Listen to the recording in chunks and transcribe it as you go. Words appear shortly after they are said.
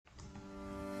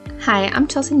Hi, I'm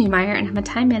Chelsea Newmeyer and I'm a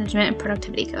time management and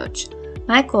productivity coach.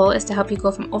 My goal is to help you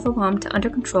go from overwhelmed to under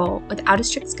control without a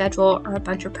strict schedule or a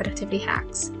bunch of productivity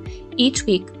hacks. Each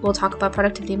week, we'll talk about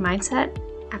productivity mindset,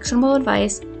 actionable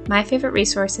advice, my favorite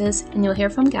resources, and you'll hear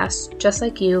from guests just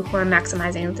like you who are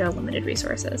maximizing their limited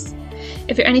resources.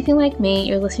 If you're anything like me,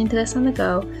 you're listening to this on the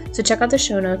go, so check out the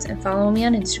show notes and follow me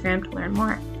on Instagram to learn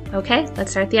more. Okay, let's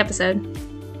start the episode.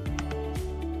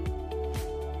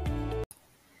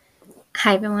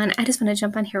 Hi everyone, I just want to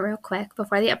jump on here real quick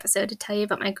before the episode to tell you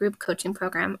about my group coaching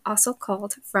program, also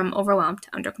called From Overwhelmed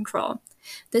to Under Control.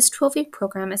 This 12-week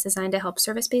program is designed to help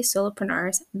service-based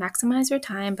solopreneurs maximize their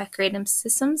time by creating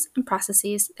systems and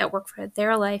processes that work for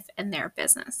their life and their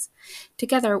business.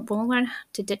 Together, we'll learn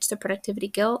to ditch the productivity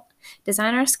guilt,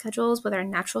 design our schedules with our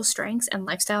natural strengths and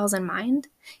lifestyles in mind,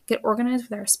 get organized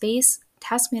with our space,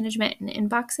 task management and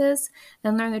inboxes,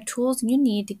 and learn the tools you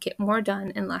need to get more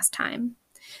done in less time.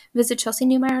 Visit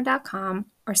chelseanewmeyer.com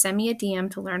or send me a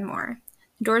DM to learn more.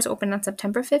 The doors open on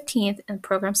September 15th and the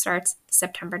program starts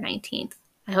September 19th.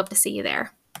 I hope to see you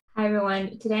there. Hi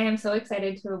everyone. Today I'm so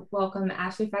excited to welcome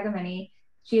Ashli Fragomeni.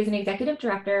 She is an executive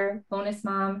director, bonus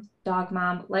mom, dog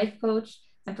mom, life coach,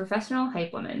 and professional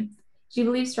hype woman. She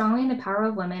believes strongly in the power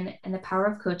of women and the power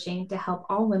of coaching to help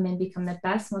all women become the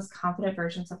best, most confident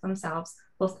versions of themselves,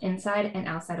 both inside and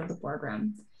outside of the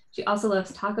boardroom. She also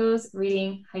loves tacos,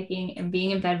 reading, hiking, and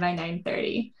being in bed by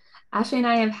 9:30. Ashli and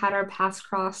I have had our paths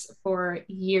cross for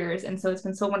years, and so it's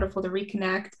been so wonderful to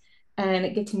reconnect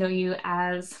and get to know you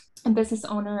as a business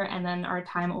owner and then our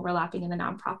time overlapping in the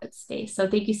nonprofit space. So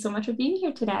thank you so much for being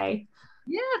here today.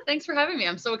 Yeah, thanks for having me.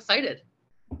 I'm so excited.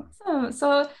 Awesome.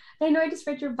 So I know I just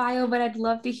read your bio, but I'd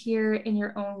love to hear in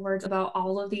your own words about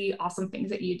all of the awesome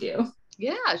things that you do.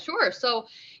 Yeah, sure. So,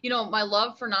 my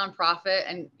love for nonprofit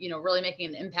and, really making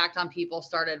an impact on people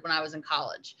started when I was in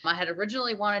college. I had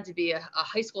originally wanted to be a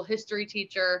high school history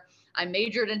teacher. I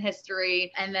majored in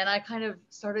history and then I kind of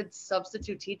started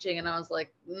substitute teaching and I was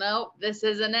like, no, this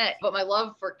isn't it. But my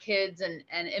love for kids and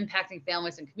impacting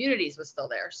families and communities was still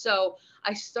there. So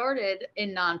I started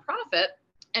in nonprofit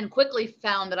and quickly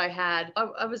found that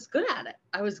I was good at it.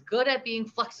 I was good at being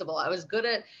flexible. I was good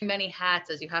at many hats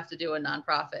as you have to do in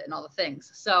nonprofit and all the things.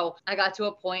 So I got to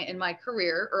a point in my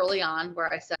career early on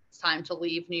where I said it's time to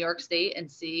leave New York State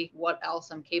and see what else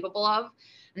I'm capable of.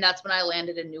 And that's when I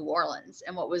landed in New Orleans.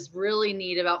 And what was really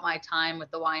neat about my time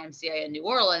with the YMCA in New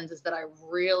Orleans is that I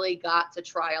really got to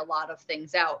try a lot of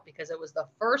things out because it was the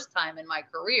first time in my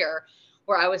career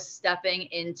where I was stepping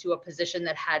into a position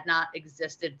that had not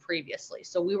existed previously.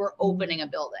 So we were opening a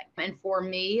building. And for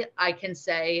me, I can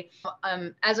say,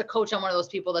 as a coach, I'm one of those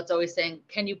people that's always saying,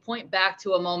 can you point back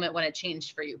to a moment when it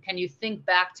changed for you? Can you think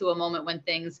back to a moment when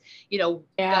things,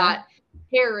 got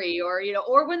scary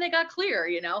or when they got clear,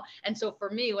 And so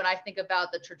for me, when I think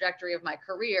about the trajectory of my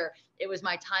career, it was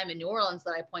my time in New Orleans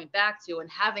that I point back to and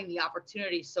having the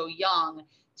opportunity so young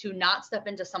to not step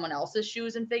into someone else's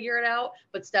shoes and figure it out,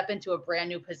 but step into a brand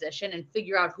new position and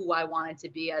figure out who I wanted to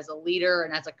be as a leader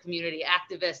and as a community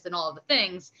activist and all of the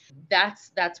things.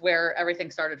 That's where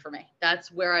everything started for me.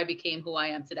 That's where I became who I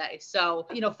am today. So,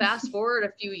 fast forward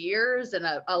a few years and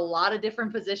a lot of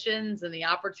different positions and the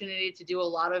opportunity to do a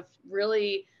lot of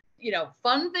really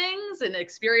fun things and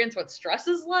experience what stress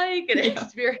is like and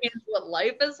experience what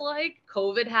life is like.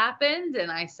 COVID happened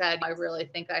and I said, I really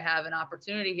think I have an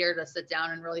opportunity here to sit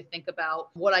down and really think about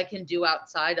what I can do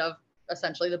outside of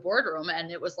essentially the boardroom.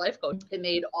 And it was life coach. It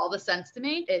made all the sense to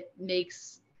me. It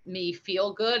makes me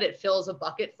feel good. It fills a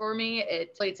bucket for me.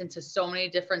 It plays into so many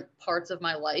different parts of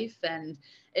my life and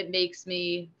it makes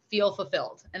me feel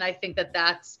fulfilled. And I think that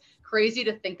that's crazy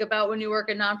to think about when you work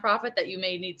in nonprofit, that you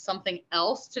may need something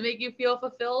else to make you feel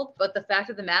fulfilled. But the fact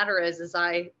of the matter is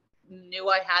I knew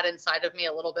I had inside of me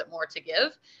a little bit more to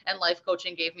give, and life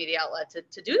coaching gave me the outlet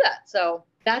to do that. So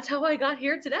that's how I got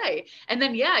here today. And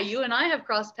then, you and I have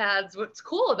crossed paths. What's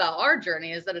cool about our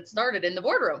journey is that it started in the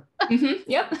boardroom. Mm-hmm.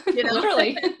 Yep.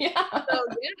 Literally.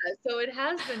 So it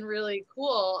has been really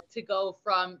cool to go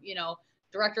from,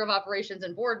 director of operations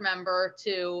and board member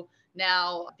to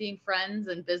now being friends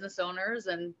and business owners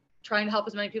and trying to help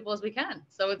as many people as we can.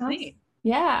 So it's neat.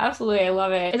 Yeah, absolutely. I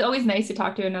love it. It's always nice to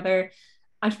talk to another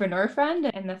entrepreneur friend,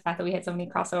 and the fact that we had so many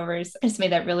crossovers just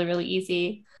made that really, really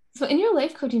easy. So in your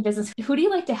life coaching business, who do you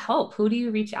like to help? Who do you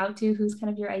reach out to? Who's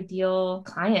kind of your ideal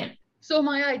client? So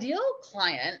my ideal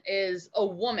client is a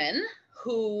woman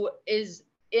who is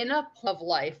in a point of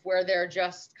life where they're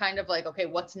just kind of like, okay,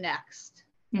 what's next?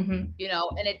 Mm-hmm.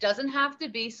 And it doesn't have to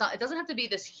be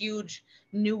this huge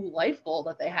new life goal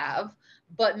that they have,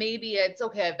 but maybe it's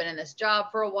okay. I've been in this job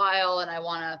for a while and I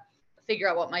want to figure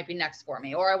out what might be next for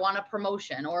me, or I want a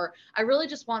promotion, or I really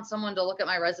just want someone to look at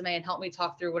my resume and help me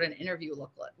talk through what an interview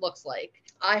looks like.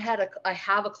 I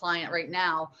have a client right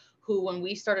now who, when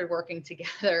we started working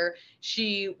together,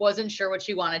 she wasn't sure what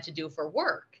she wanted to do for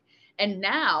work. And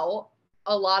now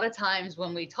a lot of times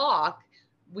when we talk,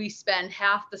 we spend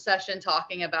half the session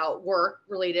talking about work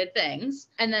related things,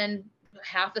 and then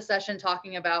half the session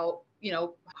talking about,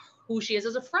 who she is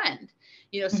as a friend,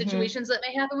 situations that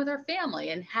may happen with her family,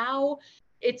 and how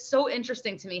it's so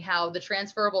interesting to me how the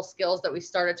transferable skills that we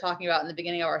started talking about in the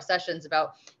beginning of our sessions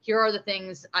about, here are the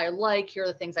things I like, here are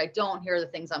the things I don't, here are the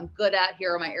things I'm good at,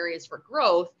 here are my areas for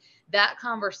growth. That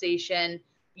conversation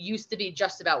used to be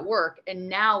just about work. And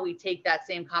now we take that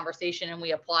same conversation and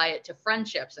we apply it to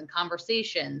friendships and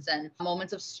conversations and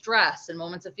moments of stress and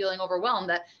moments of feeling overwhelmed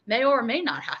that may or may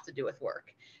not have to do with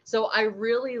work. So I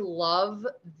really love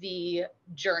the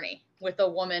journey with a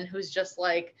woman who's just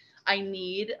like, I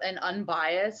need an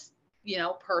unbiased,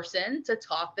 person to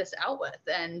talk this out with.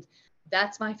 And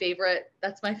that's my favorite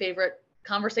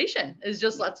conversation, is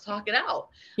just, let's talk it out.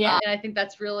 Yeah. And I think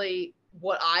that's really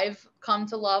what I've come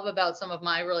to love about some of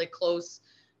my really close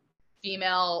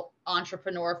female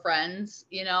entrepreneur friends,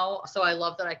 so I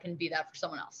love that I can be that for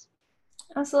someone else.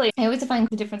 Absolutely. I always define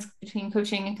the difference between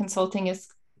coaching and consulting is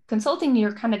consulting,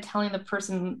 you're kind of telling the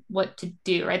person what to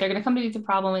do, right? They're going to come to you with a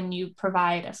problem and you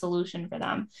provide a solution for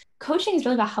them. Coaching is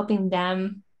really about helping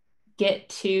them get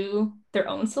to their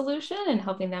own solution and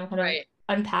helping them kind of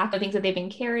unpack the things that they've been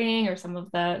carrying or some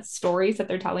of the stories that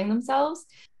they're telling themselves.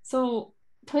 So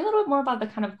tell me a little bit more about the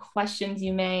kind of questions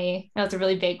you may, I know it's a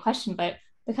really vague question, but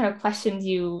the kind of questions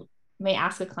you may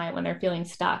ask a client when they're feeling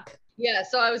stuck. Yeah.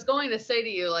 So I was going to say to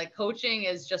you, like, coaching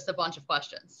is just a bunch of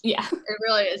questions. Yeah. It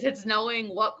really is. It's knowing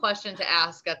what question to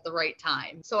ask at the right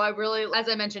time. So I really, as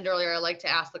I mentioned earlier, I like to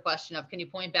ask the question of, can you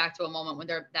point back to a moment when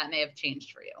that may have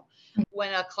changed for you? Mm-hmm.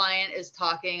 When a client is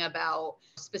talking about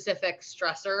specific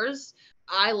stressors,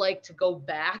 I like to go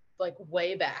back, like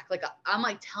way back. Like, I'm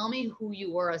like, tell me who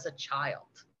you were as a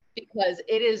child, because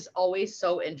it is always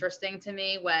so interesting to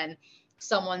me when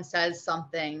someone says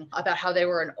something about how they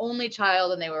were an only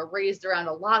child and they were raised around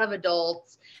a lot of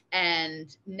adults,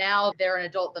 and now they're an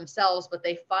adult themselves, but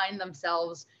they find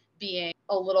themselves being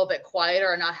a little bit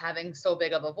quieter and not having so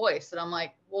big of a voice. And I'm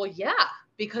like, well, yeah,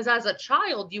 because as a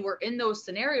child, you were in those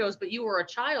scenarios, but you were a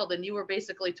child and you were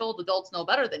basically told adults know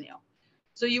better than you.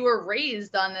 So you were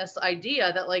raised on this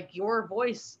idea that, like, your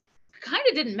voice kind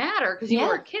of didn't matter because you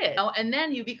were a kid. And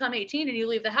then you become 18 and you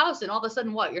leave the house, and all of a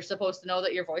sudden, what, you're supposed to know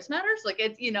that your voice matters? Like,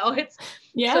 so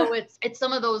it's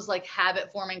some of those like habit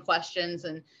forming questions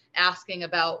and asking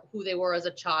about who they were as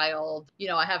a child.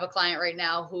 I have a client right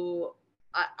now who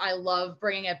I love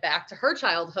bringing it back to her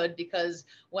childhood, because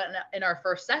when in our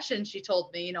first session, she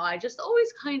told me, I just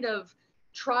always kind of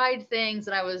tried things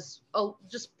and I was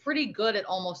just pretty good at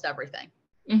almost everything.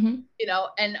 Mm-hmm.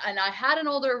 And I have an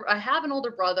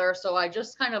older brother, so I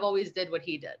just kind of always did what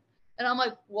he did. And I'm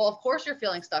like, well, of course you're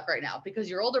feeling stuck right now, because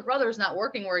your older brother is not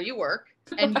working where you work,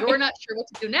 and you're not sure what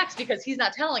to do next because he's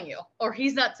not telling you, or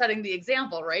he's not setting the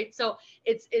example, right? So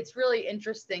it's really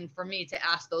interesting for me to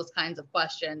ask those kinds of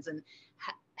questions and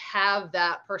have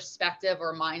that perspective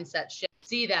or mindset shift,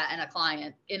 see that in a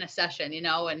client in a session,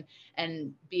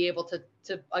 and be able to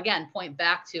again point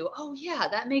back to, oh yeah,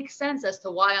 that makes sense as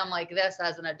to why I'm like this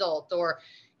as an adult, or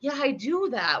yeah, I do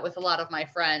that with a lot of my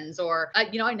friends, or I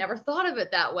never thought of it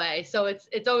that way. So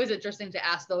it's always interesting to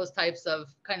ask those types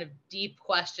of kind of deep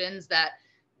questions that,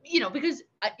 because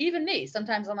even me,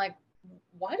 sometimes I'm like,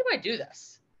 why do I do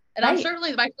this? And I'm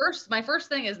certainly, my first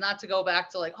thing is not to go back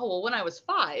to like, oh, well, when I was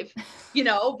 5,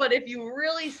 but if you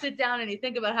really sit down and you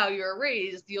think about how you were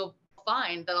raised, you'll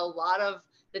find that a lot of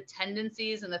the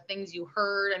tendencies and the things you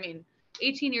heard,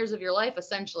 18 years of your life,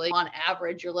 essentially, on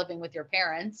average, you're living with your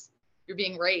parents, you're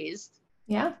being raised.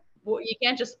 Yeah. Well, you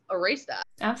can't just erase that.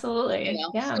 Absolutely.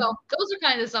 Yeah. So those are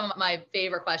kind of some of my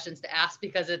favorite questions to ask,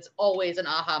 because it's always an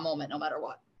aha moment, no matter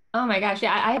what. Oh my gosh.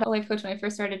 Yeah. I had a life coach when I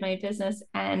first started my business,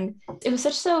 and it was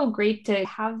so great to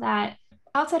have that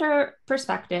outsider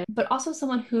perspective, but also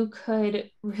someone who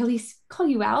could really call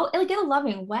you out, like in a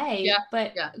loving way,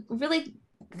 but really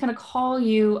kind of call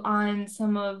you on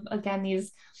some of, again,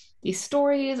 these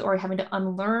stories, or having to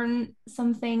unlearn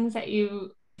some things that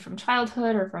you from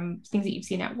childhood, or from things that you've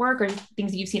seen at work, or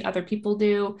things that you've seen other people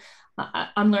do,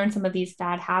 unlearn some of these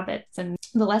bad habits. And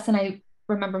the lesson I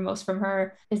remember most from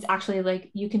her is actually like,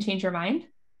 you can change your mind,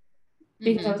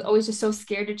 because I was always just so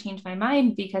scared to change my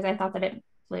mind, because I thought that it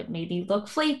made me look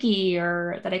flaky,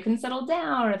 or that I couldn't settle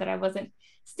down, or that I wasn't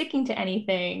sticking to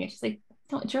anything. It's just like,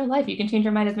 no, it's your life. You can change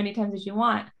your mind as many times as you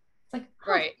want. It's like,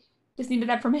 Just needed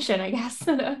that permission, I guess.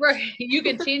 Right. You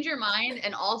can change your mind,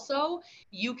 and also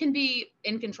you can be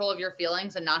in control of your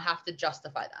feelings and not have to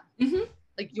justify them. Mm-hmm.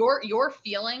 Like your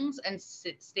feelings and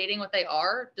stating what they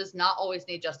are does not always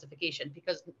need justification,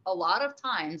 because a lot of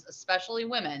times, especially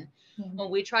women,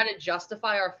 when we try to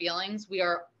justify our feelings, we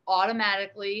are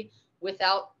automatically,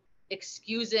 without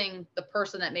excusing the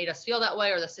person that made us feel that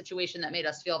way or the situation that made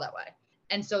us feel that way.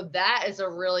 And so that is a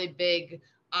really big,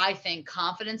 I think,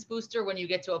 confidence booster when you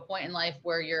get to a point in life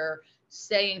where you're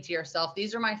saying to yourself,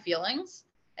 these are my feelings.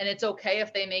 And it's okay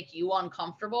if they make you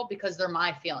uncomfortable, because they're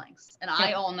my feelings and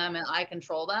I own them and I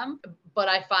control them. But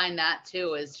I find that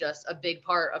too is just a big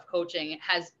part of coaching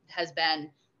has been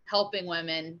helping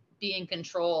women be in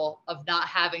control of not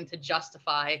having to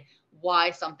justify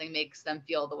why something makes them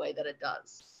feel the way that it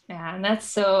does. Yeah, and that's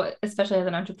so, especially as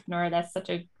an entrepreneur, that's such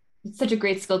a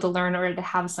great skill to learn, or to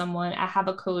have someone, have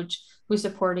a coach who's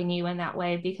supporting you in that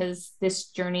way, because this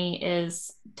journey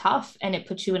is tough and it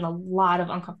puts you in a lot of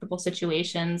uncomfortable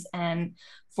situations and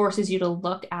forces you to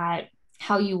look at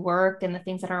how you work and the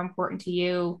things that are important to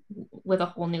you with a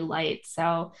whole new light.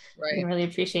 So I can really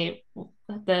appreciate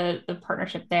the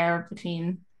partnership there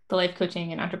between the life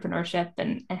coaching and entrepreneurship,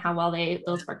 and how well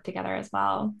those work together as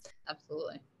well.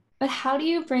 Absolutely. But how do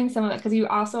you bring some of it? Because you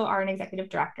also are an executive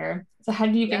director. So how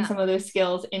do you bring some of those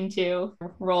skills into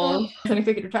role as an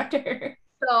executive director?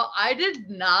 So I did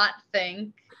not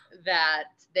think that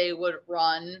they would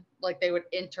run, like they would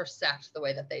intersect the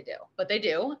way that they do, but they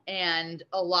do. And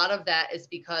a lot of that is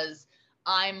because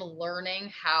I'm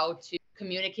learning how to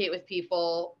communicate with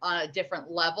people on a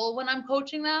different level when I'm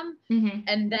coaching them. Mm-hmm.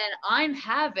 And then I'm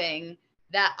having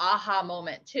that aha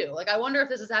moment too. Like, I wonder if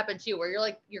this has happened to you, where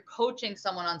you're coaching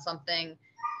someone on something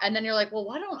and then you're like, well,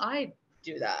 why don't I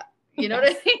do that? You know what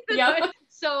I mean? Yeah.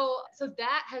 So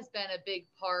that has been a big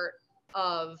part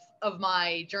of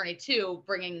my journey too,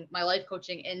 bringing my life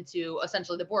coaching into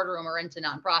essentially the boardroom or into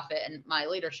nonprofit and my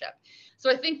leadership. So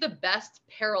I think the best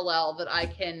parallel that I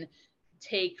can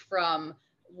take from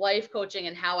life coaching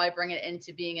and how I bring it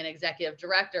into being an executive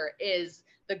director is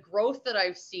the growth that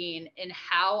I've seen in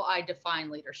how I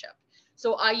define leadership.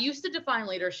 So I used to define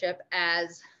leadership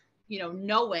as,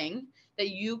 knowing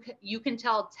that you can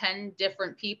tell 10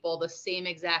 different people the same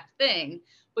exact thing,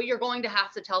 but you're going to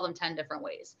have to tell them 10 different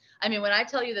ways. I mean, when I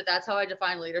tell you that that's how I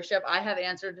define leadership, I have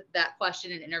answered that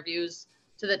question in interviews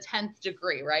to the 10th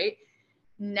degree, right?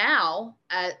 Now,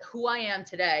 at who I am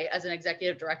today as an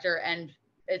executive director, and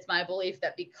it's my belief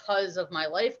that because of my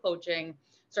life coaching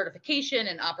certification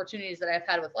and opportunities that I've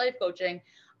had with life coaching,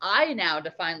 I now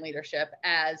define leadership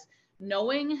as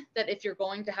knowing that if you're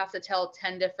going to have to tell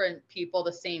 10 different people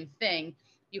the same thing,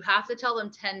 you have to tell them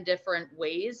 10 different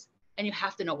ways, and you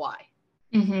have to know why.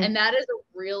 Mm-hmm. And that is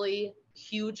a really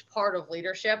huge part of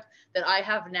leadership that I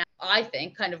have now, I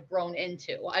think, kind of grown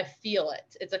into. I feel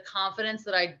it. It's a confidence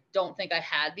that I don't think I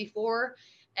had before.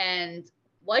 And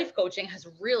life coaching has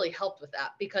really helped with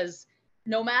that, because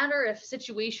no matter if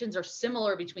situations are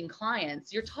similar between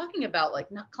clients, you're talking about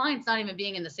clients not even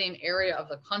being in the same area of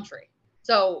the country.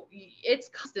 So it's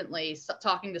constantly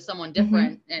talking to someone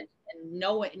different, mm-hmm. and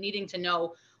needing to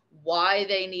know why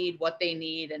they need what they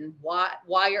need, and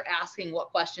why you're asking what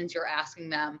questions you're asking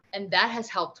them. And that has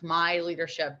helped my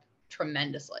leadership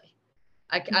tremendously.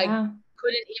 I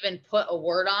couldn't even put a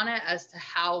word on it as to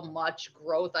how much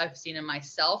growth I've seen in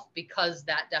myself, because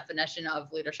that definition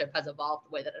of leadership has evolved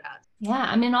the way that it has. Yeah.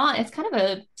 I mean, it's kind of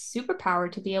a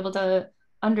superpower to be able to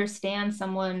understand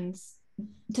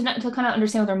to kind of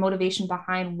understand their motivation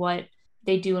behind what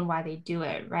they do and why they do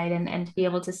it, right? And to be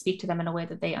able to speak to them in a way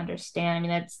that they understand. I mean,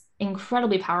 that's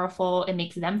incredibly powerful. It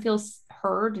makes them feel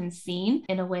heard and seen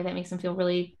in a way that makes them feel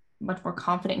really much more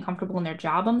confident and comfortable in their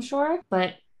job, I'm sure.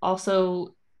 But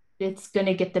also, it's going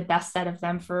to get the best out of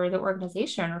them for the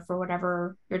organization or for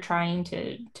whatever you're trying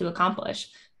to accomplish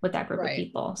with that group of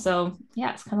people. So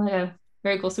yeah, it's kind of like a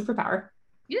very cool superpower.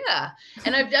 Yeah.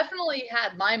 And I've definitely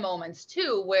had my moments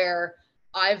too, where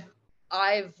I've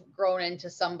grown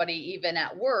into somebody even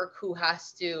at work who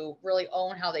has to really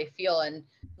own how they feel and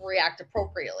react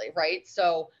appropriately. Right.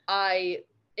 So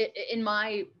in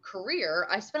my career,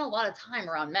 I spent a lot of time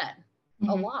around men, mm-hmm.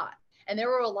 a lot. And there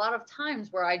were a lot of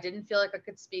times where I didn't feel like I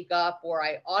could speak up, or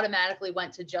I automatically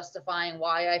went to justifying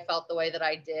why I felt the way that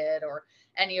I did, or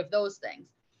any of those things.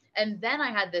 And then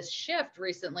I had this shift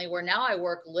recently where now I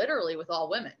work literally with all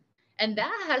women. And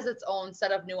that has its own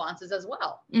set of nuances as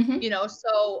well. Mm-hmm.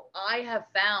 So I have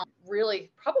found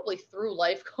really probably through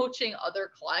life coaching other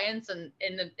clients, and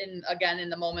in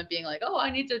the moment being like, oh, I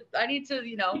need to,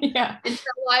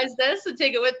 internalize this and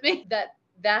take it with me, that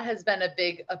that has been a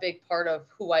big part of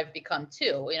who I've become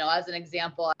too. You know, as an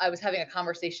example, I was having a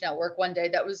conversation at work one day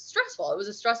that was stressful. It was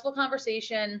a stressful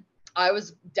conversation. I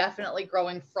was definitely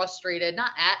growing frustrated,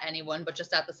 not at anyone, but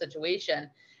just at the situation.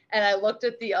 And I looked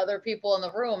at the other people in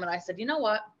the room and I said, you know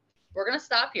what? We're going to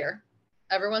stop here.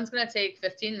 Everyone's going to take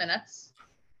 15 minutes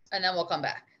and then we'll come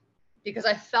back, because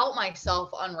I felt myself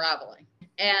unraveling.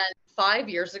 And 5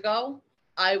 years ago,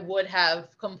 I would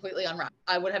have completely unwrapped.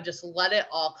 I would have just let it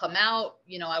all come out.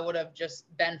 You know, I would have just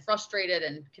been frustrated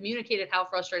and communicated how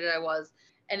frustrated I was.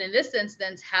 And in this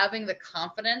instance, having the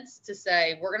confidence to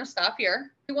say, we're going to stop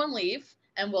here, everyone leave,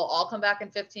 and we'll all come back in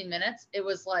 15 minutes. It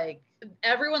was like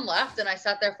everyone left. And I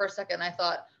sat there for a second and I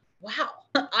thought, wow,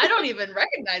 I don't even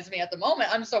recognize me at the moment.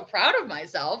 I'm so proud of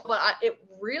myself. But it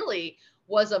really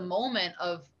was a moment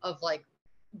of like,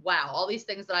 wow, all these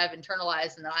things that I've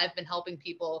internalized and that I've been helping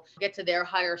people get to their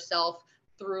higher self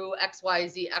through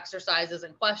XYZ exercises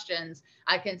and questions,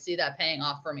 I can see that paying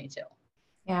off for me too.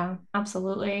 Yeah,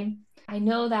 absolutely. I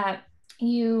know that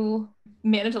you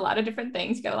manage a lot of different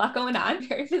things. You got a lot going on,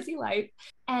 very busy life.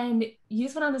 And you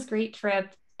just went on this great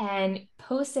trip and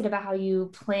posted about how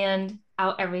you planned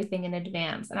out everything in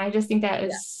advance. And I just think that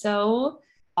is so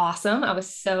awesome. I was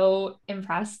so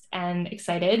impressed and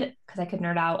excited because I could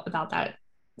nerd out about that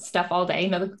stuff all day. You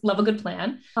know, love a good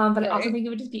plan. But I also think it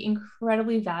would just be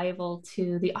incredibly valuable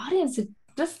to the audience to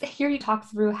just hear you talk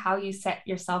through how you set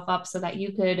yourself up so that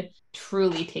you could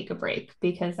truly take a break,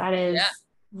 because that is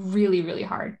really, really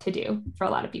hard to do for a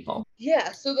lot of people.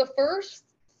 Yeah. So the first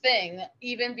thing,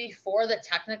 even before the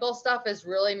technical stuff, is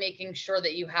really making sure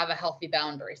that you have a healthy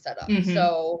boundary set up. Mm-hmm.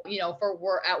 So, you know,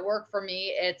 at work for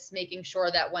me, it's making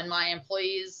sure that when my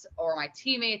employees or my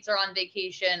teammates are on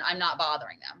vacation, I'm not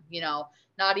bothering them, you know,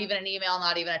 not even an email,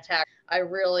 not even a text. I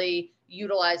really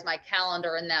utilize my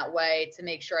calendar in that way to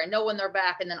make sure I know when they're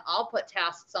back. And then I'll put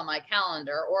tasks on my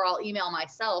calendar, or I'll email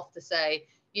myself to say,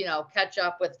 you know, catch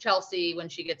up with Chelsea when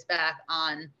she gets back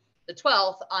on the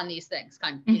 12th on these things,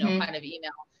 kind of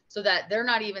email, so that they're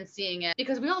not even seeing it,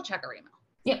 because we all check our email.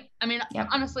 Yep. I mean,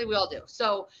 honestly, we all do.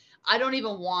 So I don't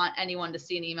even want anyone to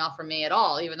see an email from me at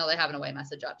all, even though they have an away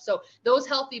message up. So those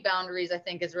healthy boundaries, I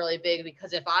think, is really big,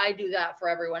 because if I do that for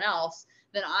everyone else,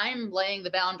 then I'm laying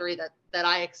the boundary that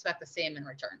I expect the same in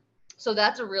return. So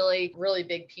that's a really, really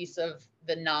big piece of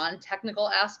the non-technical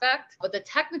aspect. But the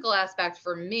technical aspect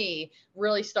for me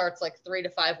really starts like 3 to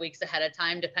 5 weeks ahead of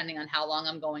time, depending on how long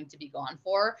I'm going to be gone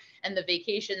for. And the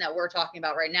vacation that we're talking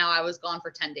about right now, I was gone for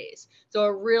 10 days. So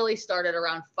it really started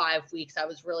around 5 weeks. I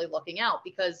was really looking out,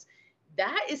 because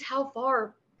that is how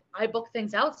far I book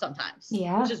things out sometimes,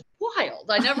 which is wild.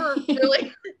 I never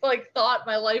really thought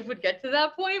my life would get to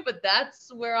that point, but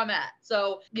that's where I'm at.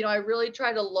 So, you know, I really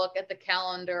try to look at the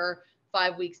calendar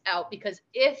 5 weeks out, because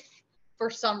if for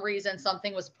some reason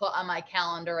something was put on my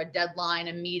calendar, a deadline,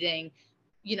 a meeting,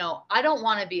 you know, I don't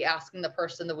want to be asking the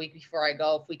person the week before I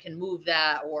go if we can move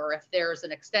that, or if there's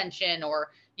an extension,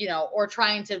 or, you know, or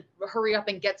trying to hurry up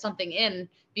and get something in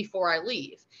before I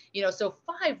leave, you know. So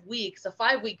 5 weeks, a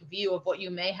 5 week view of what you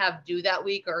may have due that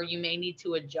week, or you may need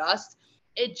to adjust.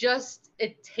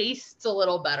 It tastes a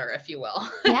little better, if you will.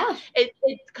 Yeah.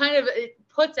 it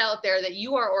puts out there that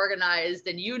you are organized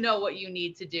and you know what you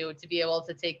need to do to be able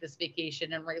to take this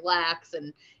vacation and relax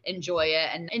and enjoy it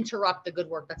and interrupt the good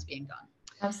work that's being done.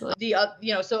 Absolutely.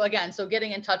 So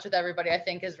getting in touch with everybody, I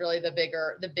think, is really the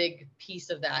big piece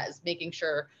of that, is making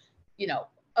sure, you know,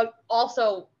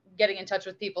 also getting in touch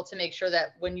with people to make sure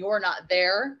that when you're not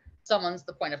there, someone's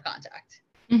the point of contact.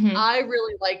 Mm-hmm. I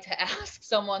really like to ask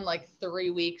someone like 3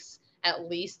 weeks, at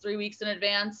least 3 weeks in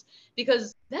advance,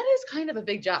 because that is kind of a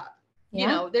big job. Yeah. You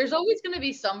know, there's always going to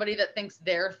be somebody that thinks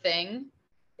their thing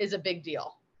is a big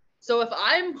deal. So if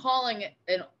I'm calling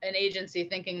an agency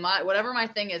thinking whatever my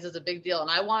thing is a big deal,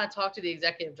 and I want to talk to the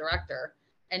executive director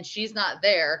and she's not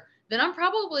there, then I'm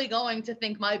probably going to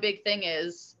think my big thing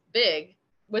is big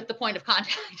with the point of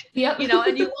contact. Yep. You know,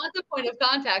 and you want the point of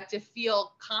contact to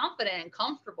feel confident and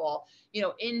comfortable, you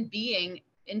know, in being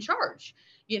in charge,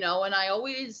 you know. And I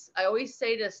always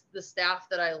say to the staff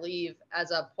that I leave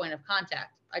as a point of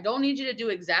contact, I don't need you to do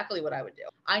exactly what I would do.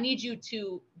 I need you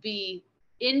to be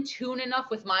in tune enough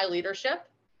with my leadership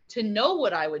to know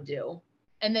what I would do,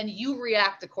 and then you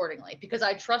react accordingly, because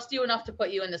I trust you enough to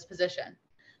put you in this position.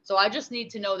 So I just need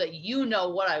to know that you know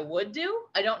what I would do.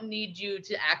 I don't need you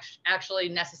to actually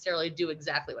necessarily do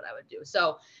exactly what I would do.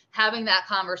 So having that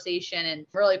conversation and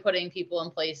really putting people in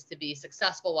place to be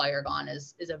successful while you're gone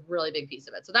is a really big piece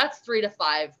of it. So that's 3 to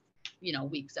 5, you know,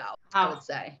 weeks out, I would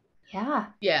say. Yeah.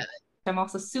 Yeah. I'm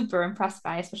also super impressed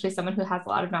by, especially someone who has a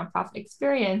lot of nonprofit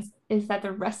experience, is that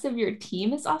the rest of your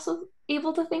team is also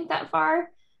able to think that far.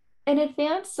 in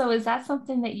advance. So is that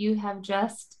something that you have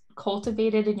just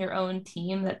cultivated in your own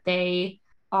team that they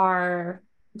are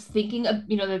thinking of,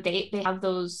 that they have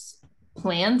those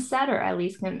plans set, or at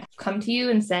least can come to you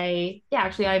and say, yeah,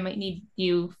 actually I might need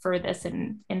you for this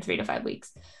in 3 to 5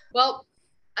 weeks? Well,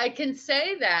 I can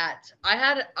say that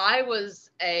I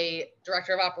was a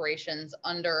director of operations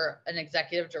under an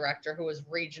executive director who was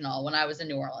regional when I was in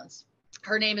New Orleans.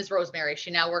 Her name is Rosemary.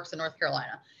 She now works in North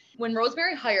Carolina. When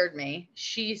Rosemary hired me,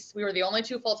 we were the only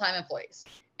two full-time employees.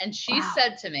 And she Wow.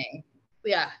 said to me,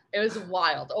 yeah, it was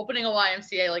wild. Opening a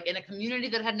YMCA, like in a community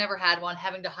that had never had one,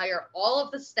 having to hire all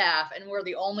of the staff, and we're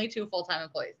the only two full-time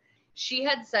employees. She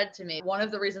had said to me, one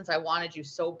of the reasons I wanted you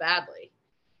so badly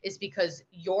is because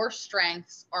your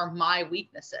strengths are my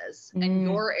weaknesses and Mm.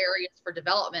 your areas for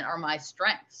development are my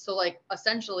strengths. So like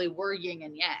essentially we're yin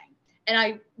and yang.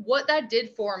 And what that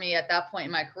did for me at that point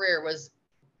in my career was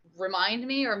remind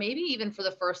me, or maybe even for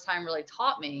the first time really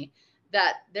taught me,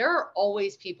 that there are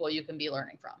always people you can be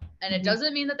learning from. And it Mhm.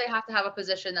 doesn't mean that they have to have a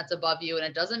position that's above you. And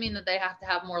it doesn't mean that they have to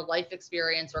have more life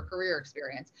experience or career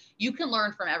experience. You can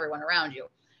learn from everyone around you.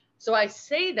 So I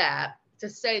say that to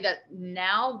say that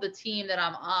now the team that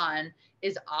I'm on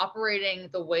is operating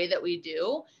the way that we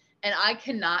do. And I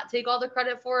cannot take all the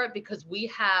credit for it because we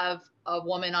have a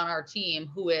woman on our team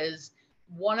who is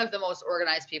one of the most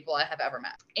organized people I have ever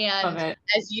met. Love And it.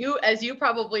 as you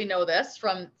probably know this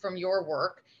from your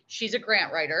work, she's a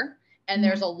grant writer and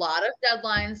there's a Mhm. lot of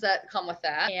deadlines that come with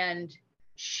that. And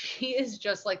she is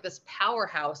just like this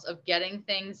powerhouse of getting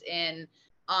things in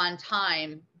on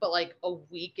time, but like a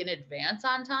week in advance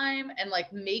on time, and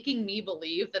like making me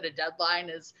believe that a deadline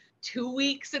is 2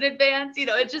 weeks in advance.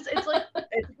 It's like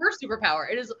it's her superpower.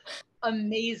 It is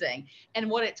amazing. And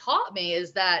what it taught me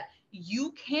is that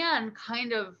you can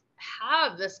kind of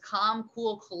have this calm,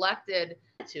 cool, collected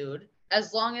attitude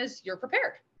as long as you're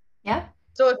prepared. Yeah.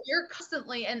 So if you're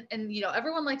constantly and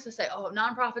everyone likes to say, "Oh,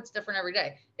 nonprofit's different every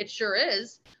day." It sure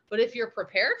is, but if you're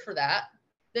prepared for that,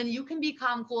 then you can be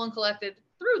calm, cool, and collected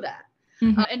through that.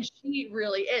 Mhm. And she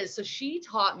really is. So she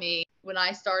taught me when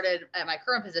I started at my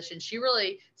current position. She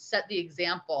really set the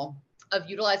example of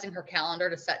utilizing her calendar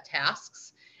to set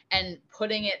tasks and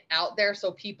putting it out there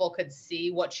so people could see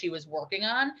what she was working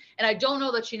on. And I don't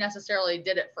know that she necessarily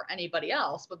did it for anybody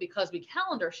else, but because we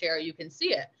calendar share, you can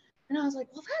see it. And I was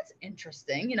like, well, that's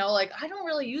interesting. Like I don't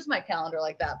really use my calendar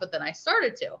like that, but then I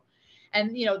started to.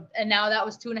 And now that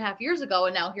was 2.5 years ago.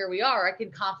 And now here we are. I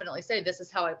can confidently say this is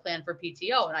how I plan for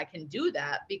PTO. And I can do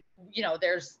that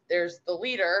because, there's the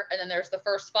leader and then there's the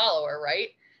first follower,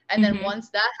 right? And then Mhm. once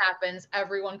that happens,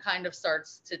 everyone kind of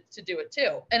starts to do it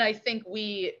too. And I think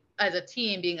we, as a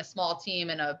team, being a small team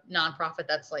and a nonprofit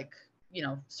that's like,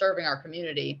 serving our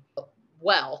community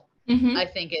well, I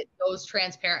Mhm. think those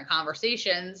transparent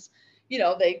conversations,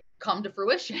 they come to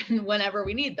fruition whenever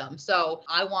we need them. So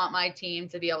I want my team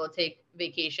to be able to take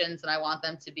vacations and I want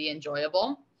them to be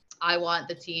enjoyable. I want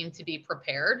the team to be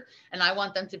prepared and I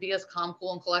want them to be as calm,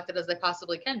 cool, and collected as they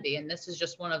possibly can be. And this is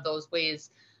just one of those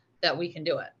ways that we can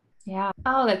do it. Yeah.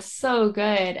 Oh, that's so good.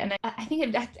 And I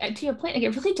think to your point, like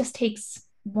it really just takes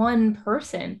one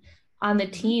person on the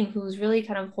Mm-hmm. team who's really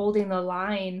kind of holding the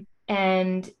line.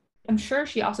 And I'm sure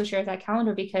she also shares that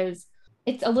calendar because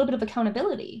it's a little bit of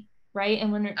accountability, right?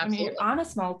 And when you're Absolutely. on a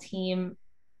small team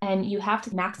and you have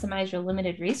to maximize your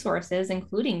limited resources,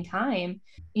 including time,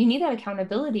 you need that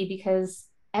accountability because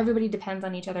everybody depends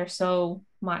on each other so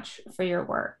much for your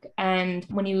work. And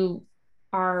when you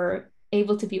are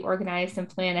able to be organized and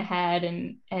plan ahead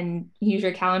and use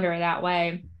your calendar that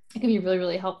way, it can be really,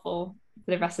 really helpful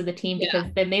for the rest of the team Yeah.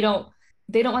 because then they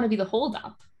don't want to be the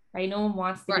holdup, right? No one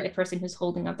wants to be the Right. person who's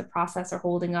holding up the process or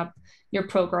holding up your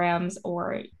programs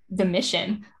or the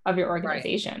mission of your Right.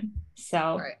 organization.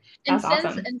 So Right. And that's since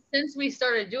awesome. and since we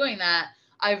started doing that,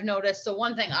 I've noticed. So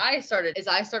one thing I started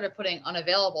putting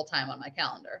unavailable time on my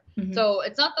calendar. Mm-hmm. So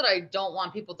it's not that I don't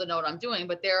want people to know what I'm doing,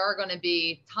 but there are going to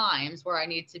be times where I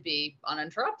need to be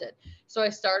uninterrupted. So I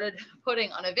started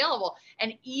putting unavailable.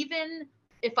 And even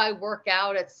if I work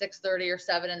out at 6:30 or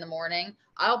 7 in the morning,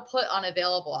 I'll put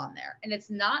unavailable on there. And it's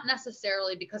not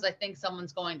necessarily because I think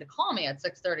someone's going to call me at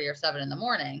 6:30 or 7 in the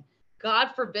morning. God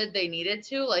forbid they needed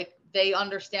to, like they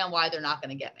understand why they're not going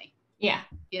to get me. Yeah.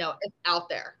 It's out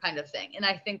there kind of thing. And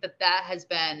I think that has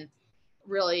been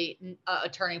really a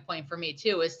turning point for me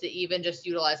too, is to even just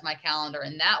utilize my calendar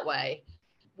in that way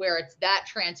where it's that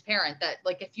transparent that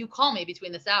like if you call me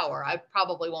between this hour, I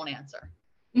probably won't answer,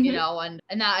 Mm-hmm.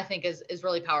 and that I think is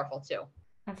really powerful too.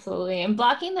 Absolutely. And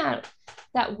blocking that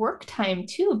work time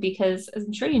too, because as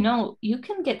I'm sure you know, you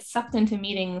can get sucked into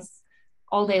meetings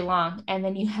all day long, and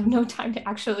then you have no time to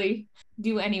actually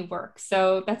do any work.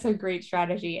 So that's a great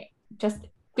strategy. Just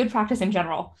good practice in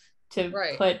general to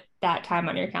Right. put that time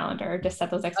on your calendar, just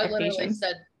set those I literally expectations.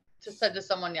 said to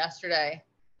someone yesterday,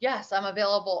 yes, I'm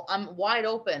available. I'm wide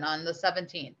open on the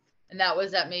 17th. And that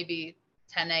was at maybe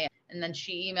 10 a.m. And then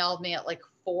she emailed me at like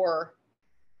 4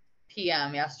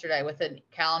 p.m. yesterday with a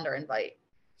calendar invite.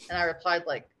 And I replied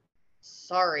like,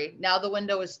 sorry, now the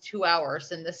window is 2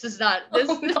 hours and this is not, this,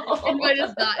 Oh, this invite no.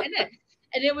 is not in it.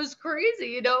 And it was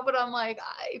crazy, but I'm like,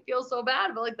 I feel so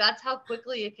bad, but like, that's how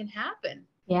quickly it can happen.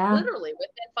 Yeah. Literally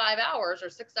within 5 hours or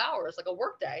 6 hours, like a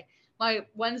work day. My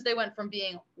Wednesday went from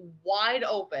being wide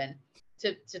open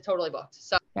to totally booked.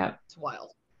 So Yeah. it's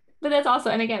wild. But that's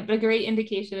also, and again, but a great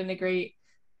indication and a great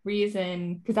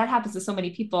reason, because that happens to so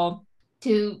many people,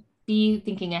 to be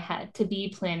thinking ahead, to be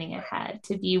planning ahead,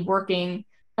 to be working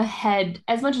ahead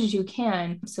as much as you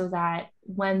can so that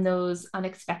when those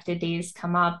unexpected days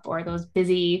come up or those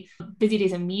busy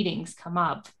days of meetings come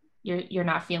up, you're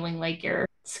not feeling like you're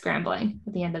scrambling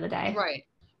at the end of the day. Right.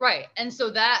 Right. And so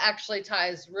that actually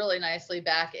ties really nicely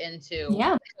back into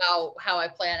Yeah, how I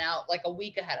plan out like a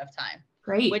week ahead of time,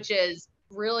 great. which is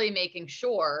really making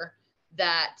sure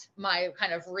that my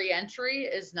kind of reentry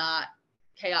is not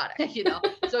chaotic,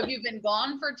 So if you've been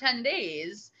gone for 10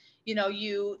 days,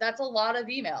 that's a lot of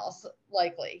emails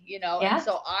likely, and Yeah.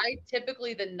 so I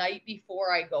typically the night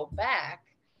before I go back,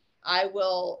 I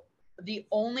will the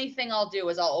only thing I'll do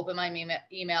is I'll open my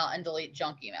email and delete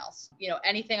junk emails.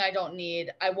 Anything I don't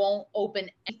need, I won't open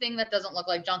anything that doesn't look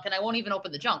like junk, and I won't even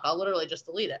open the junk. I'll literally just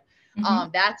delete it.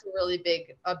 Mm-hmm. That's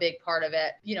a big part of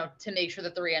it, to make sure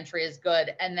that the reentry is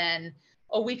good. And then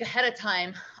a week ahead of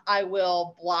time, I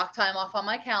will block time off on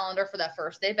my calendar for that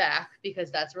first day back,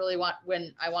 because that's really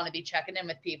when I want to be checking in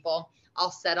with people. I'll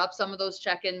set up some of those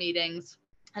check-in meetings,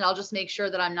 and I'll just make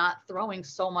sure that I'm not throwing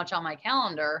so much on my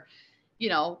calendar,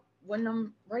 when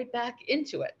I'm right back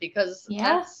into it, because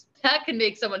Yeah. that can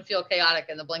make someone feel chaotic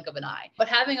in the blink of an eye. But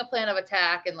having a plan of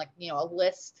attack and a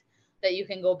list that you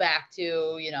can go back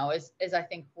to, is I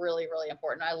think really, really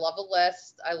important. I love a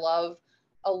list. I love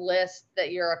a list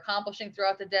that you're accomplishing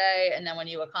throughout the day. And then when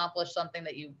you accomplish something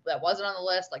that wasn't on the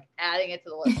list, like adding it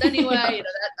to the list anyway, Yeah.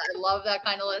 that I love that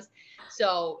kind of list.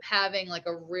 So having like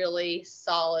a really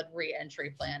solid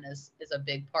reentry plan is a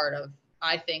big part of,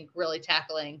 I think, really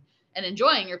tackling and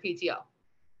enjoying your PTO.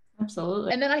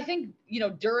 Absolutely. And then I think,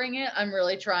 during it, I'm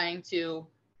really trying to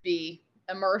be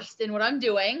immersed in what I'm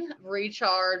doing,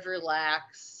 recharge,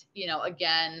 relax.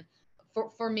 Again,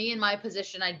 for me in my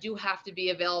position, I do have to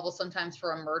be available sometimes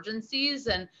for emergencies.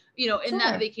 And, in that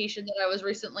Sure. vacation that I was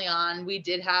recently on, we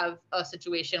did have a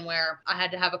situation where I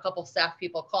had to have a couple staff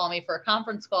people call me for a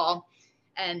conference call.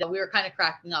 And we were kind of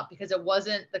cracking up because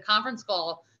the conference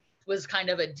call was kind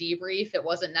of a debrief. It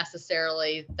wasn't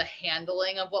necessarily the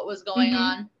handling of what was going Mm-hmm.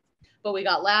 on, but we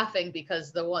got laughing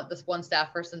because this one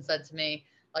staff person said to me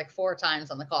like 4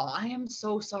 times on the call, I am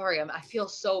so sorry. I feel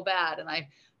so bad. And I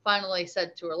finally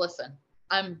said to her, listen,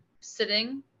 I'm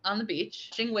sitting on the beach,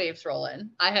 watching waves roll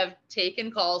in. I have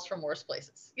taken calls from worse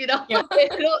places, Yeah.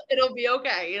 it'll be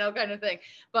okay, kind of thing.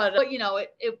 But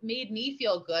it made me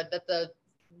feel good that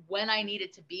when I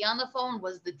needed to be on the phone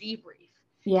was the debrief.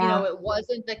 Yeah. It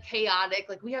wasn't the chaotic,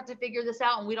 like we have to figure this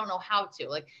out and we don't know how to.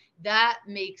 Like that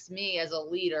makes me as a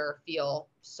leader feel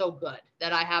so good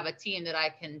that I have a team that I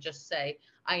can just say,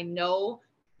 I know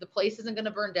the place isn't going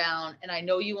to burn down and I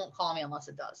know you won't call me unless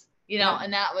it does. Yeah.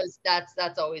 And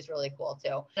that's always really cool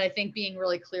too. And I think being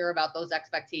really clear about those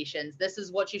expectations, this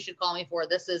is what you should call me for.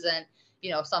 This isn't,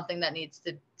 something that needs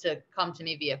to come to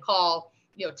me via call,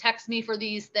 text me for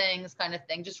these things kind of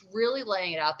thing, just really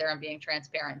laying it out there and being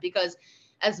transparent. Because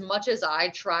as much as I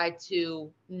try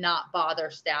to not bother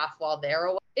staff while they're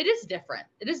away, it is different.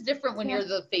 It is different when Yeah. you're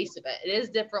the face of it. It is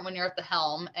different when you're at the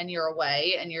helm and you're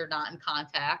away and you're not in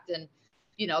contact. And,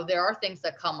 there are things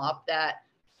that come up that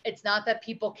it's not that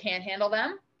people can't handle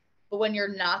them, but when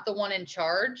you're not the one in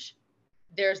charge,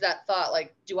 there's that thought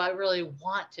like, do I really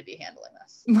want to be handling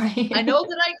this? I Right. know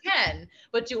that I can,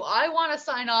 but do I want to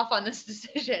sign off on this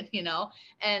decision,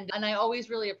 And I always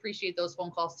really appreciate those phone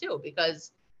calls too,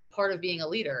 because part of being a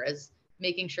leader is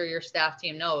making sure your staff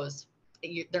team knows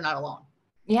they're not alone.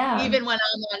 Yeah. Even when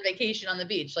I'm on vacation on the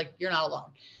beach, like you're not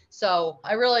alone. So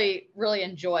I really, really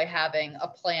enjoy having a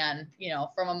plan,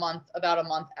 from about a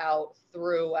month out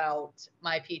throughout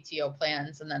my PTO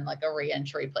plans, and then like a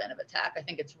reentry plan of attack. I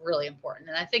think it's really important.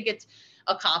 And I think it's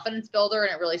a confidence builder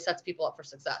and it really sets people up for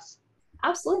success.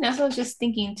 Absolutely. That's what I was just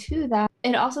thinking too, that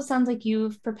it also sounds like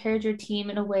you've prepared your team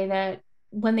in a way that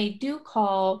when they do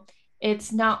call,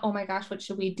 it's not, oh my gosh, what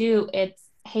should we do? It's,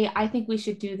 hey, I think we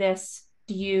should do this.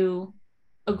 Do you?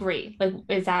 agree. Like,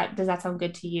 does that sound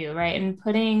good to you? Right. And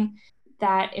putting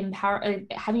that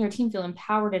having your team feel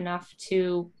empowered enough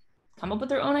to come up with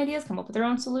their own ideas, come up with their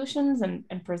own solutions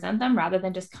and present them rather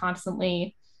than just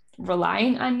constantly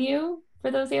relying on you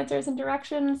for those answers and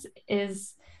directions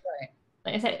is, Right.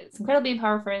 like I said, it's incredibly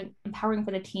empowering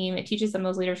for the team. It teaches them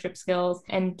those leadership skills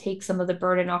and takes some of the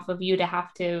burden off of you to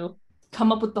have to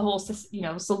come up with the whole,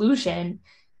 solution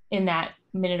in that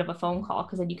minute of a phone call,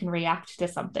 because then you can react to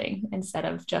something instead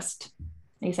of just,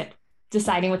 like I said,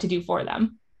 deciding what to do for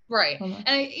them. Right. And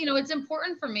it's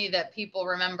important for me that people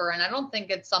remember, and I don't think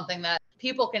it's something that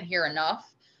people can hear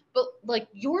enough, but like,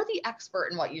 you're the expert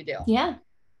in what you do. Yeah.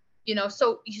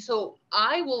 So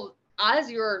I will,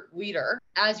 as your leader,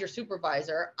 as your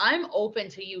supervisor, I'm open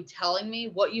to you telling me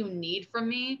what you need from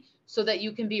me so that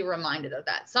you can be reminded of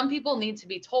that. Some people need to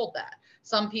be told that.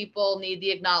 Some people need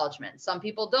the acknowledgement. Some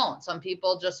people don't. Some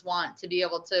people just want to be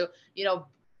able to,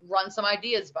 run some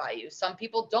ideas by you. Some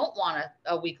people don't want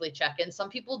a weekly check-in. Some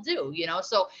people do,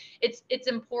 so it's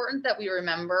important that we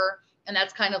remember. And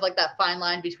that's kind of like that fine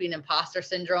line between imposter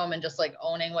syndrome and just like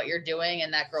owning what you're doing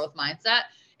and that growth mindset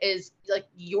is like,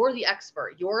 you're the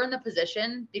expert. You're in the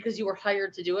position because you were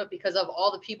hired to do it. Because of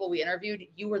all the people we interviewed,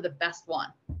 you were the best one.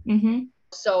 Mm-hmm.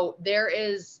 So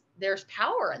there's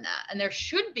power in that, and there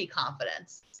should be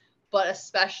confidence. But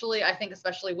I think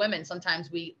especially women, sometimes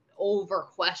we over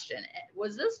question,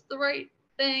 was this the right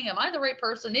thing? Am I the right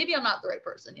person? Maybe I'm not the right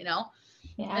person, Yeah.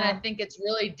 And I think it's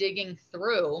really digging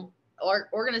through our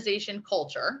organization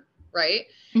culture, right?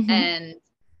 Mm-hmm. And,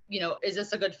 is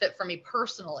this a good fit for me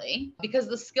personally? Because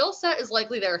the skill set is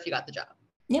likely there if you got the job,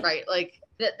 yep. Right? Like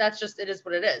that's just, it is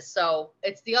what it is. So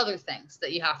it's the other things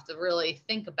that you have to really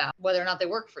think about whether or not they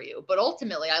work for you. But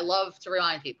ultimately, I love to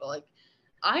remind people, like,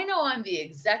 I know I'm the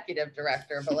executive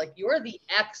director, but like, you're the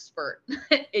expert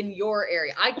in your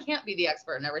area. I can't be the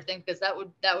expert in everything because that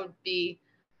would be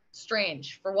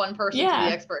strange for one person to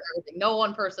be expert in everything. No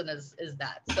one person is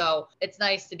that. So it's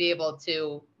nice to be able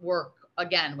to work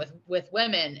again with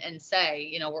women and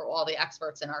say, we're all the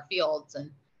experts in our fields. And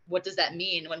what does that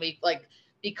mean when we like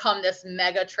become this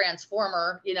mega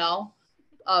transformer,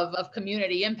 of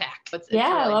community impact? It's really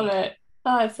I love neat. it.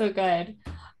 Oh, it's so good.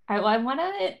 All right, well, I want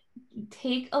to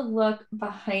take a look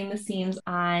behind the scenes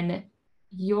on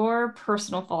your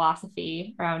personal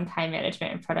philosophy around time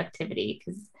management and productivity.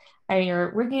 Because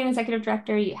you're working as executive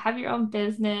director, you have your own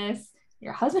business,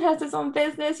 your husband has his own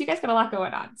business, you guys got a lot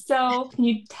going on. So, can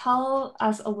you tell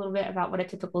us a little bit about what a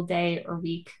typical day or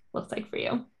week looks like for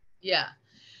you? Yeah.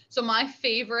 So, my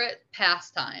favorite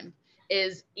pastime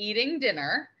is eating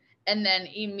dinner and then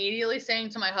immediately saying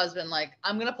to my husband, like,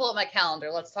 I'm going to pull up my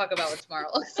calendar. Let's talk about what tomorrow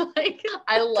looks like.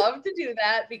 I love to do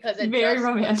that because it very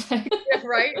romantic.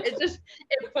 Right? It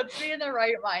puts me in the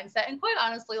right mindset. And quite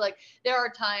honestly, like, there are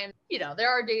times, there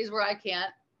are days where I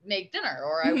can't make dinner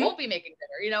or I won't be making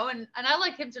dinner, and I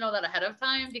like him to know that ahead of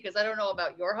time, because I don't know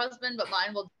about your husband, but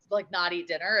mine will like not eat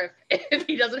dinner if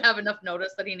he doesn't have enough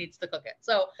notice that he needs to cook it.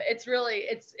 So it's really,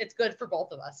 it's good for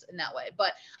both of us in that way.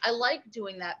 But I like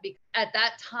doing that because at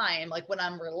that time, like when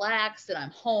I'm relaxed and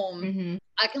I'm home,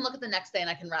 I can look at the next day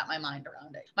and I can wrap my mind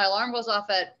around it. My alarm goes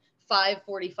off at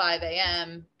 5:45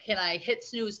 a.m. Can I hit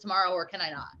snooze tomorrow or can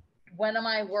I not? When am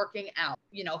I working out?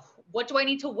 What do I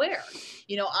need to wear?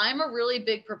 I'm a really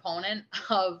big proponent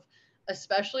of,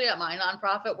 especially at my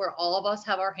nonprofit where all of us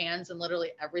have our hands in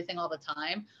literally everything all the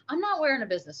time. I'm not wearing a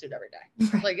business suit every day.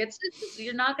 Right. Like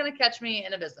you're not going to catch me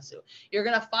in a business suit. You're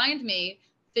going to find me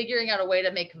figuring out a way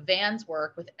to make Vans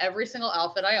work with every single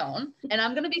outfit I own. And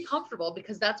I'm going to be comfortable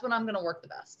because that's when I'm going to work the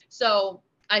best. So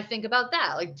I think about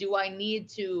that. Like, do I need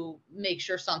to make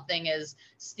sure something is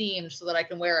steamed so that I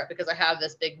can wear it because I have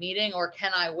this big meeting? Or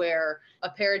can I wear a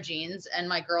pair of jeans and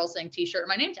my Girl Saying t-shirt and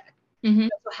my name tag? So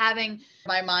having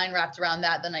my mind wrapped around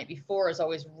that the night before is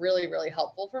always really, really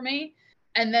helpful for me.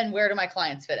 And then where do my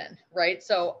clients fit in, right?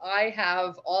 So I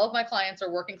have all of my clients are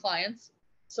working clients.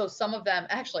 So some of them,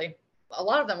 actually, a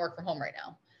lot of them work from home right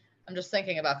now. I'm just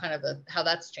thinking about kind of how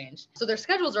that's changed. So their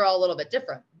schedules are all a little bit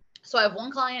different. So I have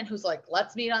one client who's like,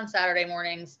 let's meet on Saturday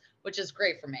mornings, which is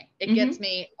great for me. It gets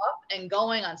me up and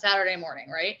going on Saturday morning,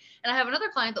 right? And I have another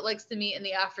client that likes to meet in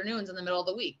the afternoons in the middle of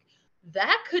the week.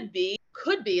 That could be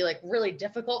like really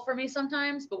difficult for me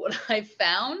sometimes, but what I've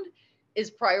found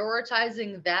is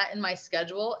prioritizing that in my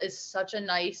schedule is such a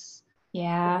nice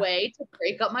way to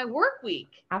break up my work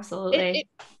week. Absolutely. It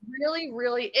really,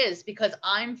 really is, because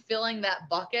I'm filling that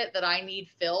bucket that I need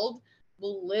filled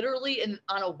literally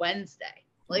on a Wednesday.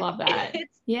 Like, love that.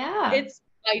 It's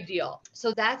ideal.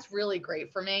 So that's really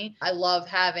great for me. I love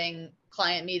having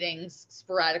client meetings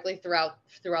sporadically throughout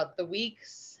the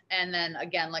weeks. And then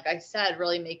again, like I said,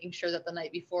 really making sure that the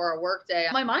night before a work day,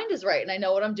 my mind is right and I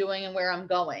know what I'm doing and where I'm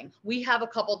going. We have a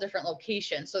couple different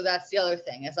locations. So that's the other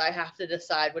thing, is I have to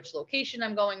decide which location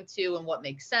I'm going to and what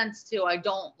makes sense to. I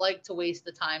don't like to waste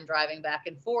the time driving back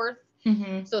and forth.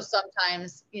 Mm-hmm. So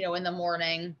sometimes, in the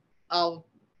morning, I'll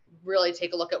really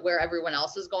take a look at where everyone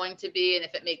else is going to be. And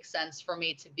if it makes sense for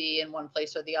me to be in one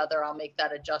place or the other, I'll make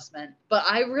that adjustment. But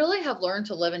I really have learned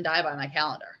to live and die by my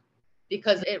calendar,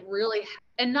 because it really,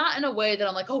 and not in a way that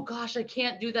I'm like, oh gosh, I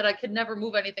can't do that, I could never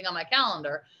move anything on my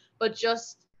calendar, but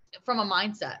just from a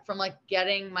mindset, from like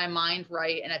getting my mind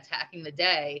right and attacking the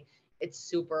day. It's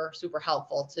super, super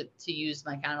helpful to use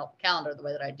my calendar the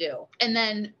way that I do. And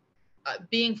then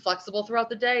being flexible throughout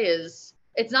the day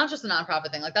it's not just a nonprofit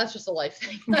thing. Like that's just a life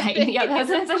thing. Right. Yeah.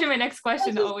 That's actually my next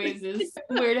question always is,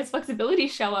 where does flexibility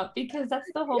show up? Because that's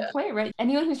the whole point, right?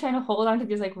 Anyone who's trying to hold on to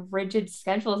these like rigid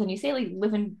schedules, and you say like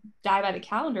live and die by the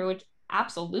calendar, which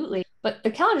absolutely, but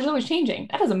the calendar is always changing.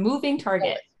 That is a moving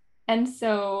target. And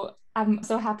so I'm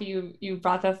so happy you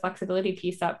brought the flexibility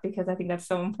piece up, because I think that's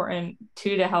so important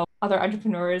too, to help other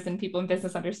entrepreneurs and people in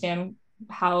business understand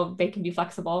how they can be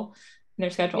flexible in their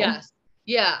schedule. Yes.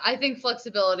 Yeah, I think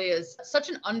flexibility is such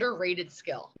an underrated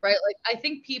skill, right? Like I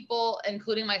think people,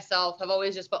 including myself, have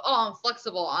always just put, oh, I'm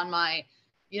flexible on my,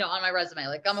 on my resume.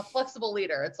 Like I'm a flexible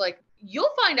leader. It's like,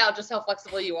 you'll find out just how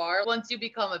flexible you are once you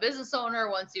become a business owner,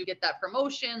 once you get that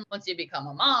promotion, once you become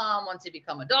a mom, once you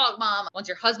become a dog mom, once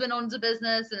your husband owns a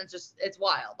business. And it's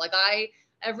wild. Like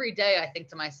every day I think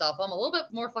to myself, I'm a little bit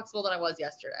more flexible than I was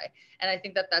yesterday. And I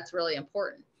think that that's really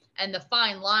important. And the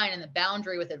fine line and the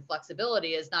boundary within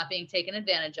flexibility is not being taken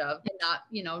advantage of,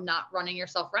 and not running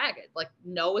yourself ragged. Like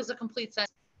no is a complete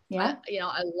sentence. Yeah.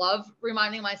 I love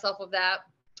reminding myself of that.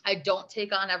 I don't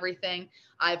take on everything.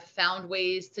 I've found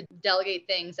ways to delegate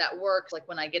things at work. Like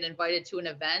when I get invited to an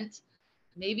event,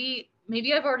 maybe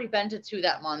I've already been to 2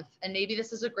 that month, and maybe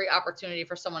this is a great opportunity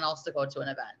for someone else to go to an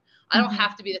event. I don't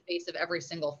have to be the face of every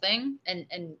single thing, and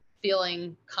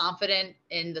feeling confident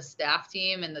in the staff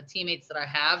team and the teammates that I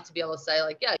have to be able to say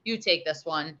like, yeah, you take this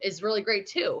one is really great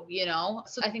too,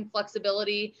 So I think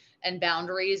flexibility and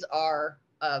boundaries are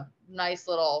a nice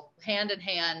little hand in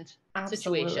hand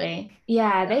situation.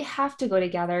 Yeah, they have to go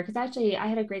together. Because actually, I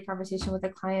had a great conversation with a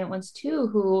client once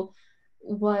too,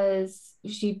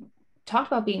 she talked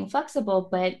about being flexible,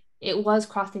 but it was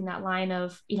crossing that line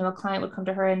of, a client would come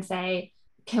to her and say,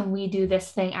 can we do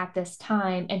this thing at this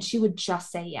time? And she would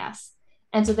just say yes.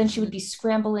 And so then she would be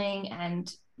scrambling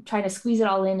and trying to squeeze it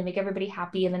all in and make everybody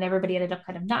happy. And then everybody ended up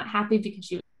kind of not happy because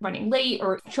she was running late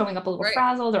or showing up a little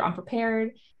frazzled or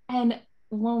unprepared. And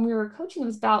when we were coaching, it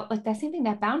was about like that same thing,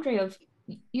 that boundary of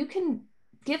you can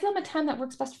give them a time that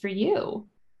works best for you.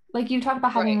 Like you talk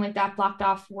about having like that blocked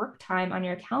off work time on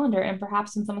your calendar. And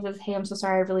perhaps when someone says, hey, I'm so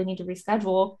sorry, I really need to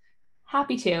reschedule,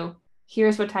 happy to.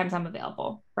 Here's what times I'm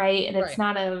available, right? And it's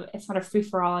not a free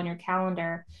for all on your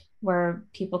calendar where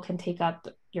people can take up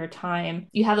your time.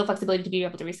 You have the flexibility to be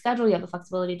able to reschedule. You have the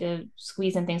flexibility to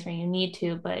squeeze in things where you need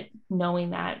to, but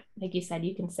knowing that, like you said,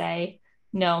 you can say,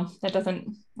 no, that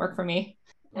doesn't work for me.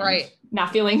 Right.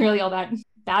 Not feeling really all that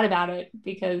bad about it,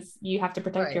 because you have to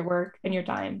protect your work and your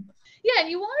time. Yeah. And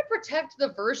you want to protect the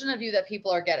version of you that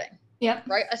people are getting. Yep.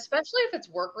 Right. Especially if it's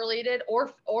work related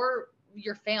or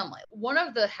your family. One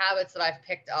of the habits that I've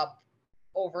picked up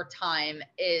over time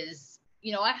is,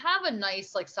 I have a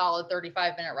nice, like solid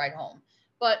 35-minute ride home,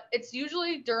 but it's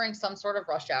usually during some sort of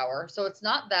rush hour. So it's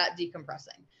not that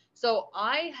decompressing. So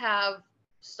I have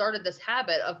started this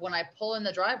habit of when I pull in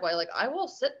the driveway, like I will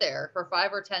sit there for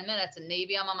 5 or 10 minutes, and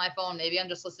maybe I'm on my phone, maybe I'm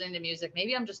just listening to music,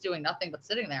 maybe I'm just doing nothing but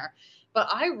sitting there. But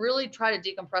I really try to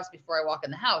decompress before I walk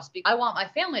in the house, because I want my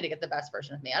family to get the best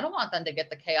version of me. I don't want them to get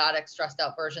the chaotic, stressed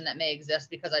out version that may exist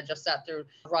because I just sat through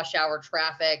rush hour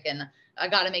traffic and I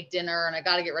got to make dinner and I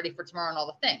got to get ready for tomorrow and all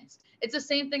the things. It's the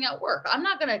same thing at work. I'm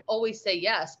not going to always say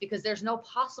yes, because there's no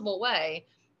possible way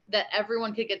that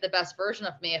everyone could get the best version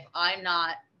of me if I'm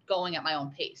not going at my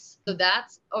own pace. So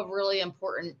that's a really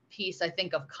important piece, I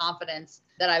think, of confidence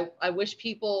that I wish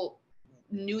people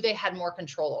knew they had more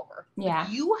control over. Yeah.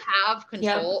 You have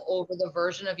control over the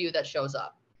version of you that shows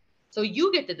up. So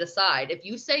you get to decide. If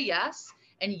you say yes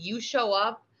and you show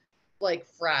up like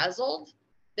frazzled,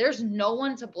 there's no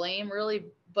one to blame really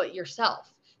but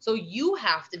yourself. So you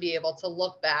have to be able to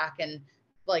look back and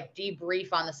like debrief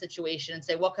on the situation and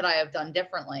say, what could I have done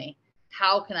differently?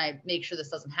 How can I make sure this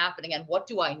doesn't happen again? What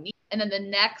do I need? And then the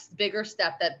next bigger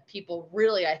step that people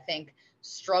really, I think,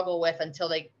 struggle with until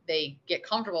they get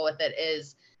comfortable with it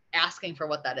is asking for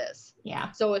what that is.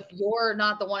 Yeah. So if you're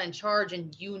not the one in charge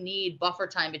and you need buffer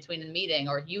time between the meeting,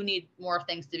 or you need more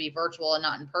things to be virtual and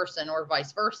not in person, or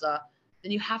vice versa,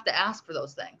 then you have to ask for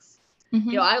those things. Mm-hmm.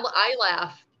 You know, I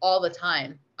laugh all the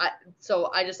time.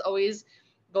 So I just always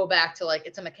go back to like,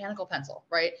 it's a mechanical pencil,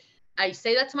 right? I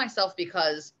say that to myself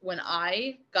because when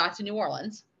I got to New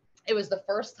Orleans, it was the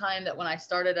first time that when I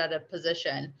started at a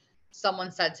position,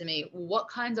 someone said to me, what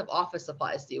kinds of office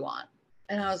supplies do you want?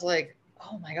 And I was like,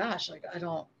 oh my gosh, like, I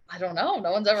don't know.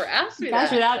 No one's ever asked me Gosh,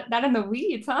 that. you're that in the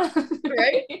weeds, huh?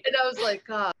 Right? And I was like,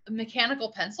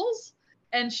 mechanical pencils?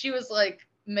 And she was like,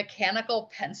 mechanical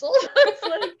pencils? I was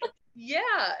like,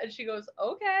 yeah. And she goes,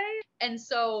 okay. And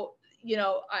so, you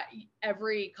know,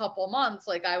 every couple months,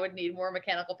 like I would need more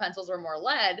mechanical pencils or more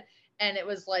lead. And it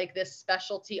was like this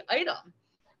specialty item.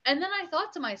 And then I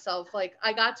thought to myself, like,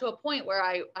 I got to a point where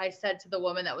I said to the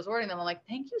woman that was ordering them, I'm like,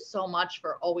 thank you so much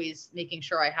for always making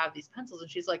sure I have these pencils. And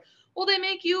she's like, well, they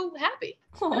make you happy.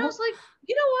 Aww. And I was like,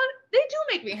 you know what? They do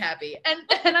make me happy. And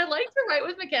I like to write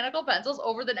with mechanical pencils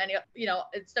over than any, you know,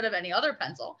 instead of any other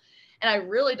pencil. And I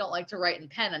really don't like to write in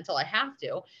pen until I have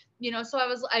to, you know, so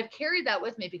I've carried that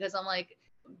with me because I'm like,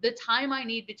 the time I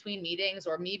need between meetings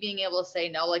or me being able to say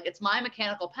no, like it's my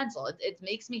mechanical pencil. It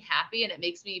makes me happy and it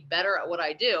makes me better at what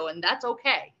I do. And that's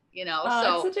okay. You know,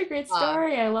 so it's such a great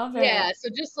story. I love it. Yeah. So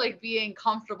just like being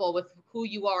comfortable with who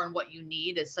you are and what you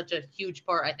need is such a huge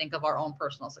part, I think, of our own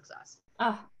personal success.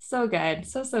 Oh, so good.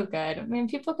 So good. I mean,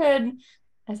 people could,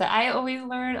 I said, I always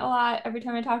learn a lot every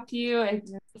time I talk to you.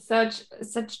 It's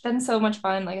been so much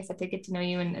fun, like I said, to get to know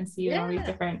you and see you in all these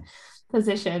different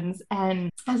positions. And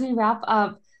as we wrap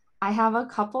up, I have a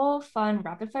couple fun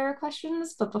rapid fire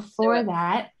questions, but before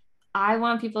that, I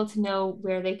want people to know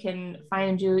where they can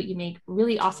find you. You make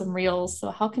really awesome reels.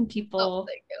 So how can people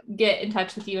get in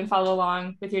touch with you and follow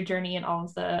along with your journey and all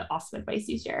of the awesome advice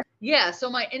you share? Yeah. So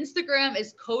my Instagram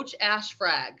is Coach Ash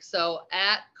Frag. So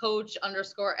at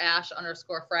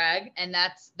Coach_Ash_Frag. And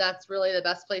that's really the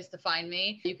best place to find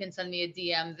me. You can send me a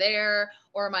DM there,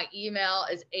 or my email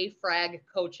is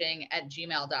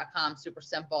afragcoaching@gmail.com. Super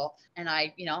simple. And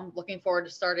I'm looking forward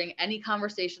to starting any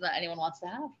conversation that anyone wants to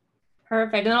have.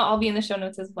 Perfect. And it'll all be in the show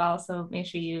notes as well. So make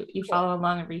sure you follow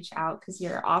along and reach out because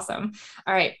you're awesome.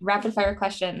 All right. Rapid fire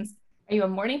questions. Are you a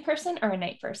morning person or a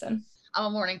night person? I'm a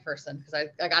morning person because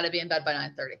I got to be in bed by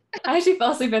 9:30. I actually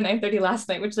fell asleep at 9:30 last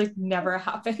night, which like never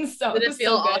happens. So did it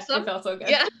feel awesome? It felt so good.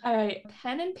 Yeah. All right.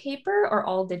 Pen and paper or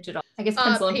all digital? I guess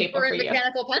pencil and paper for you. Paper and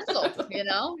mechanical pencil,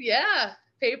 Yeah.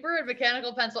 Paper and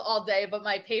mechanical pencil all day, but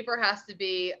my paper has to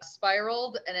be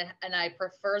spiraled and I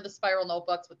prefer the spiral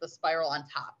notebooks with the spiral on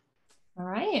top. All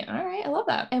right. I love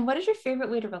that. And what is your favorite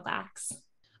way to relax?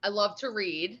 I love to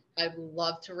read. And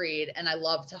I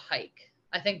love to hike.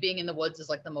 I think being in the woods is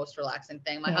like the most relaxing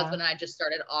thing. My husband and I just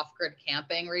started off-grid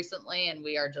camping recently and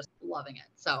we are just loving it.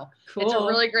 So It's a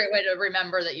really great way to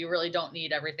remember that you really don't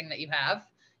need everything that you have.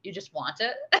 You just want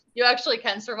it. You actually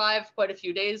can survive quite a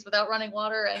few days without running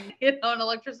water and and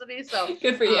electricity. So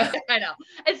good for you. I know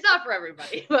it's not for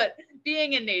everybody, but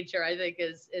being in nature, I think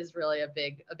is really a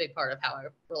big part of how I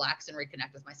relax and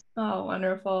reconnect with myself. Oh,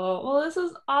 wonderful. Well, this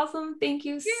was awesome. Thank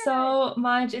you so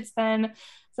much. It's been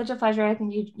such a pleasure. I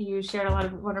think you shared a lot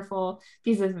of wonderful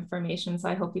pieces of information. So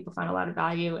I hope people found a lot of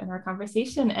value in our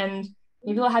conversation, and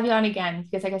maybe we'll have you on again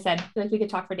because like I said, I feel like we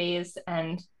could talk for days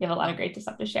and you have a lot of great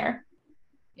stuff to share.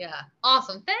 Yeah.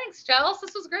 Awesome. Thanks, Chels.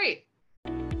 This was great.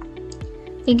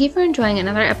 Thank you for enjoying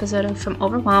another episode of From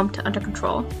Overwhelmed to Under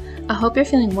Control. I hope you're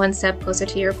feeling one step closer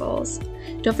to your goals.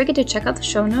 Don't forget to check out the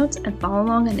show notes and follow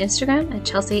along on Instagram at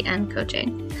Chelsea N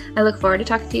Coaching. I look forward to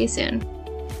talking to you soon.